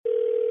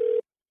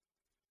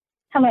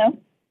Hello.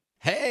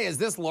 Hey, is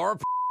this Laura?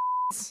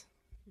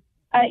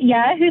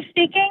 Yeah, who's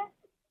speaking?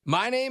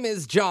 My name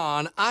is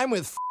John. I'm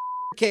with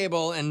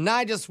Cable, and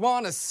I just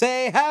want to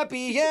say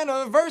happy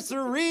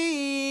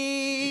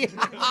anniversary.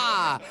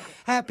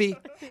 Happy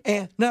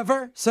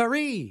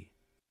anniversary.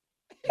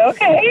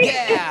 Okay.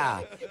 Yeah.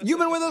 You've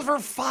been with us for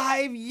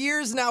 5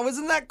 years now.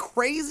 Isn't that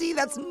crazy?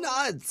 That's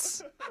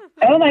nuts.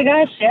 Oh my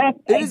gosh, yeah.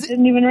 I is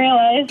didn't even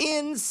realize.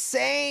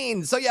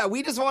 Insane. So yeah,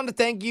 we just wanted to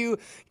thank you,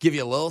 give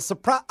you a little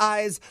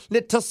surprise,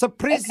 little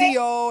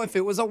surprisio. Okay. If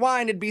it was a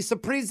wine, it'd be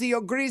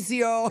surprisio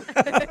grisio.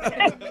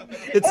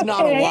 It's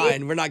not a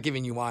wine. We're not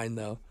giving you wine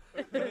though.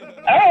 All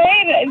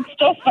right, it's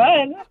still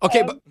fun.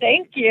 Okay, but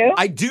thank you.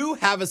 I do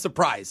have a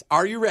surprise.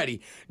 Are you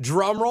ready?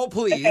 Drum roll,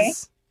 please. Okay.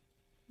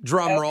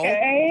 Drum roll.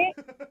 Okay.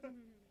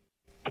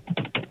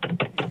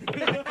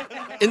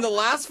 In the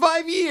last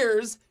 5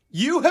 years,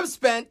 you have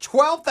spent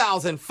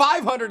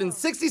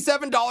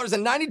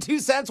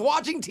 $12,567.92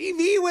 watching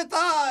TV with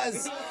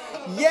us.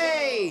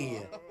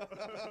 Yay!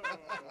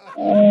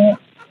 I'm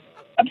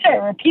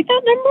sorry, repeat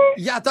that number?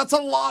 Yeah, that's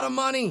a lot of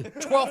money.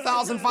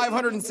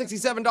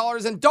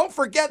 $12,567. And don't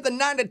forget the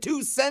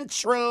 92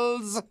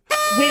 Centrals.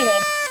 Wait a minute.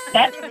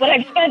 That's what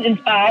I've spent in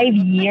 5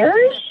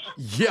 years?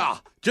 Yeah,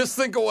 just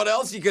think of what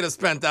else you could have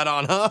spent that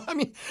on, huh? I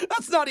mean,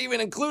 that's not even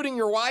including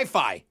your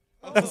Wi-Fi.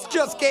 That's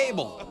just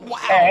cable. Wow.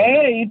 Hey,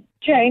 are you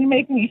trying to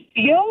make me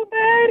feel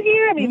bad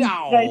here? I mean, No.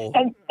 I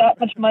spent that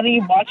much money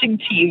watching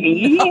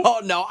TV?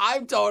 Oh, no,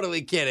 I'm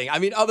totally kidding. I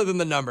mean, other than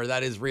the number,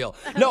 that is real.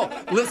 No,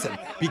 listen,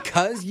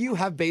 because you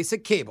have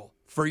basic cable,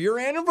 for your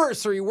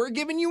anniversary, we're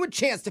giving you a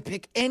chance to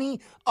pick any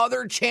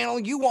other channel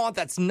you want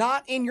that's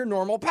not in your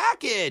normal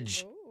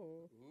package.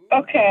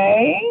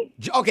 Okay.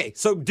 Okay,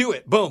 so do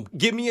it. Boom.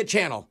 Give me a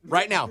channel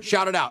right now.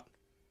 Shout it out.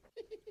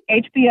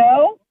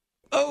 HBO?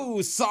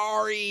 Oh,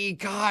 sorry.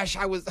 Gosh,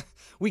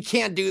 we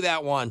can't do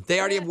that one. They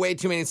already have way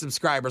too many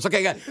subscribers.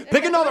 Okay, good.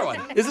 Pick another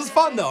one. This is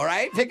fun, though,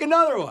 right? Pick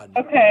another one.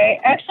 Okay.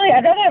 Actually,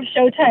 I'd rather have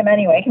Showtime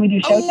anyway. Can we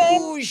do Showtime?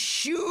 Oh,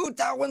 shoot.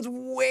 That one's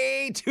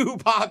way too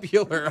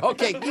popular.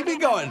 Okay, keep it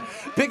going.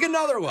 Pick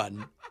another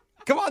one.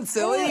 Come on,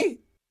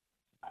 silly.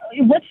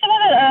 What's the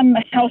one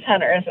that House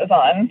Hunters is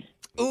on?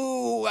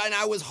 Ooh, and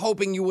I was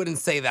hoping you wouldn't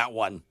say that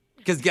one.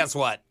 Because guess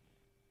what?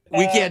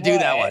 We can't do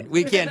that one.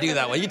 We can't do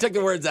that one. You took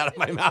the words out of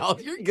my mouth.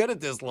 You're good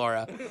at this,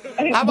 Laura.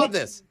 How about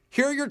this?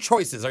 Here are your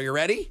choices. Are you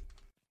ready?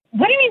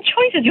 What do you mean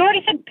choices? You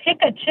already said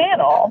pick a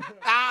channel.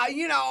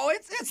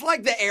 It's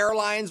like the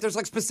airlines. There's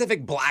like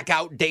specific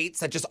blackout dates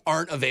that just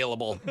aren't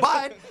available.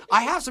 But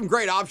I have some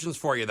great options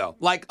for you, though.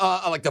 Like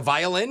the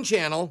violin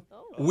channel.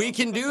 We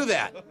can do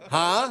that.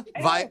 Huh?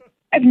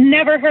 I've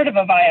never heard of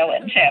a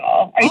violin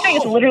channel. Are you saying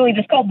it's literally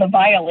just called the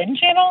violin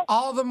channel?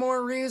 All the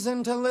more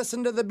reason to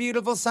listen to the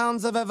beautiful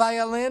sounds of a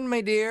violin,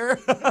 my dear.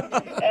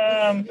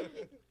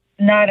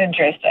 Not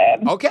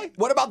interested. Okay,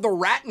 what about the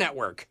Rat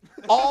Network?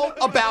 All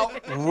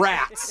about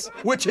rats,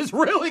 which is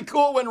really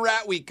cool when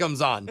Rat Week comes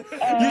on.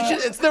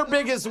 It's their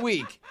biggest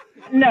week.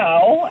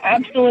 No,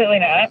 absolutely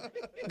not.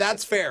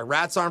 That's fair.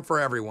 Rats aren't for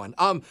everyone.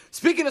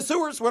 Speaking of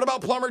sewers, what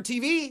about Plumber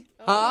TV?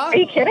 Huh? Are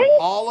you kidding?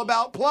 All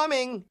about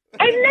plumbing.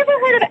 I've never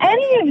heard of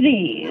any of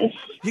these.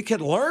 You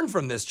could learn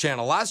from this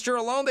channel. Last year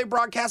alone, they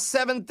broadcast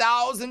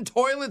 7,000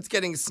 toilets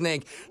getting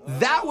snaked.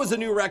 That was a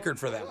new record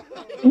for them.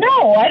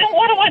 No, I don't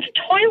want to watch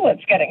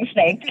toilets getting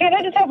snaked. Can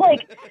I just have,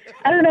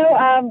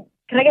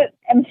 can I get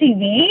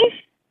MTV?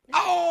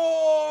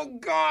 Oh,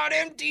 God,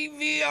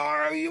 MTV.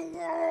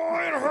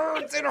 It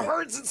hurts. It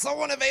hurts. It's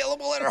so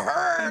unavailable. It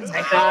hurts. Oh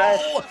my gosh.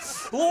 Ow.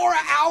 Laura,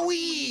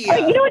 owie. Oh,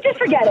 you know what? Just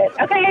forget it.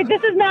 Okay,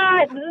 this is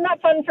not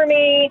fun for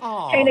me.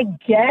 Aww. Trying to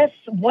guess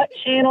what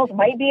channels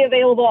might be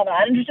available. I'm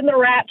not interested in the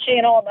rap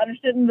channel. I'm not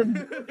interested in the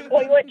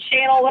toilet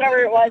channel, whatever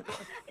it was.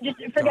 Just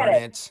forget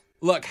it.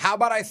 Look, how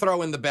about I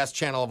throw in the best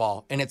channel of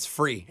all, and it's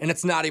free, and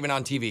it's not even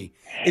on TV.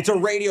 It's a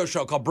radio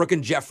show called Brooke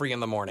and Jeffrey in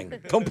the Morning.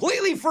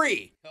 Completely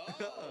free.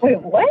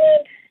 Wait,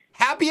 what?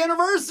 Happy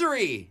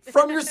anniversary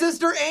from your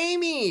sister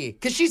Amy,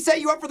 because she set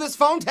you up for this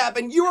phone tap,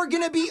 and you are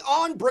going to be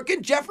on Brooke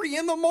and Jeffrey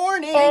in the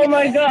Morning. Oh,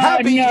 my God,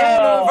 Happy no.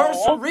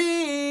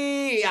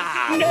 anniversary.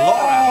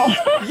 Laura.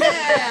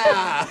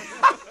 Yeah.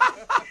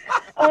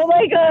 Oh,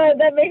 my God,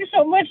 that makes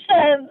so much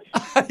sense.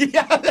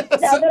 Yeah.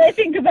 Now that I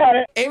think about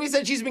it. Amy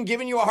said she's been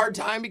giving you a hard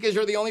time because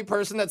you're the only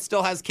person that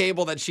still has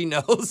cable that she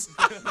knows.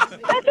 That's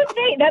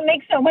insane. That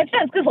makes so much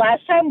sense, because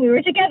last time we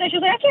were together, she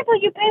was like, I can't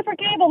believe you pay for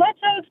cable. That's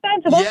so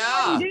expensive.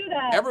 Why do you do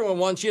that? Everyone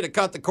wants you to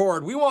cut the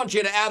cord. We want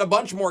you to add a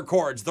bunch more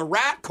cords. The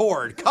rat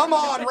cord. Come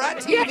on, Rat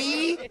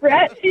TV.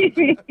 Rat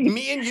TV.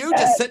 Me and you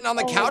just sitting on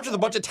the couch with a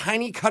bunch of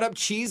tiny cut-up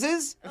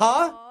cheeses?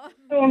 Huh?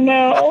 Oh,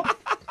 no.